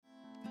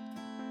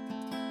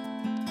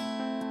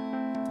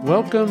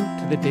Welcome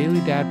to the Daily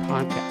Dad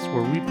Podcast,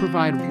 where we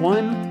provide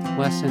one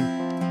lesson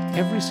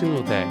every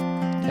single day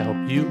to help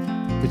you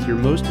with your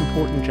most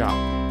important job,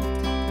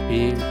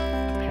 being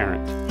a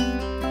parent.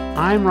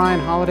 I'm Ryan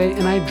Holiday,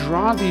 and I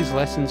draw these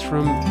lessons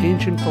from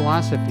ancient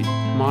philosophy,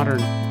 modern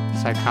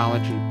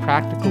psychology,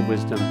 practical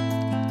wisdom,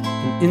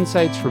 and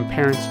insights from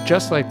parents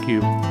just like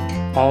you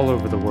all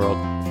over the world.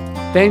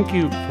 Thank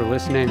you for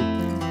listening,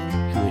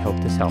 and we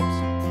hope this helps.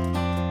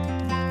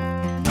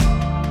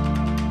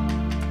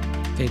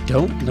 They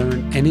don't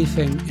learn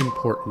anything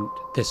important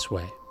this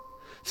way.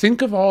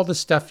 Think of all the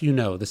stuff you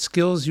know, the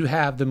skills you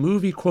have, the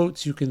movie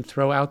quotes you can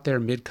throw out there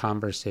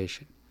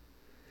mid-conversation.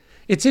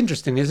 It's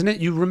interesting, isn't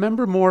it? You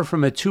remember more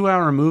from a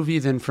 2-hour movie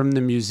than from the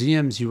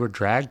museums you were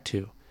dragged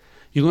to.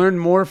 You learn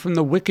more from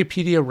the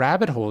Wikipedia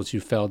rabbit holes you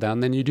fell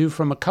down than you do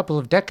from a couple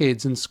of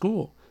decades in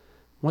school.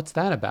 What's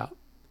that about?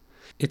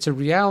 It's a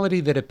reality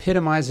that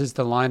epitomizes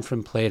the line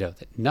from Plato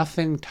that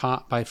nothing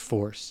taught by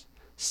force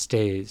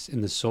stays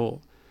in the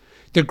soul.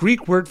 The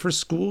Greek word for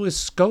school is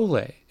skole,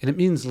 and it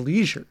means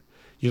leisure.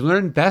 You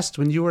learn best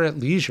when you are at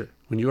leisure,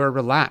 when you are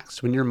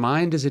relaxed, when your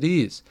mind is at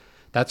ease.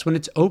 That's when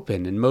it's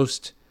open and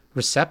most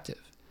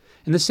receptive.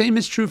 And the same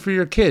is true for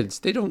your kids.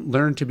 They don't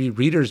learn to be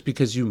readers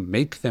because you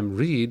make them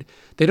read.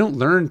 They don't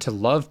learn to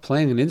love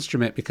playing an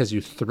instrument because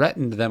you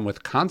threatened them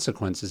with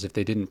consequences if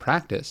they didn't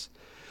practice.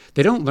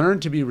 They don't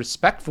learn to be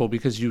respectful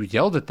because you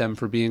yelled at them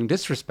for being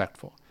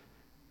disrespectful.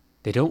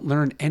 They don't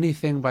learn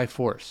anything by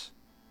force,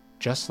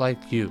 just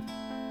like you.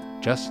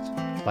 Just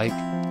like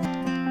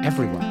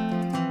everyone.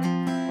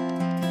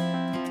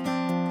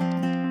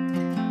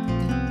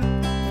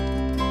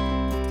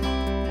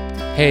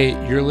 Hey,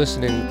 you're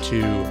listening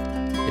to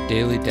the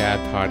Daily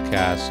Dad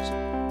Podcast,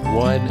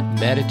 one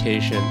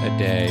meditation a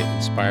day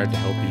inspired to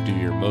help you do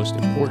your most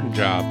important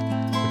job,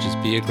 which is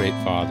be a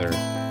great father.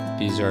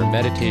 These are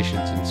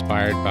meditations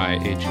inspired by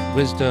ancient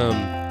wisdom,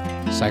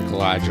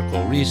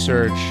 psychological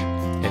research,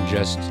 and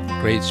just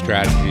great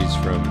strategies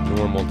from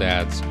normal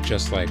dads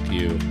just like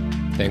you.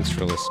 Thanks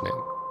for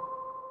listening.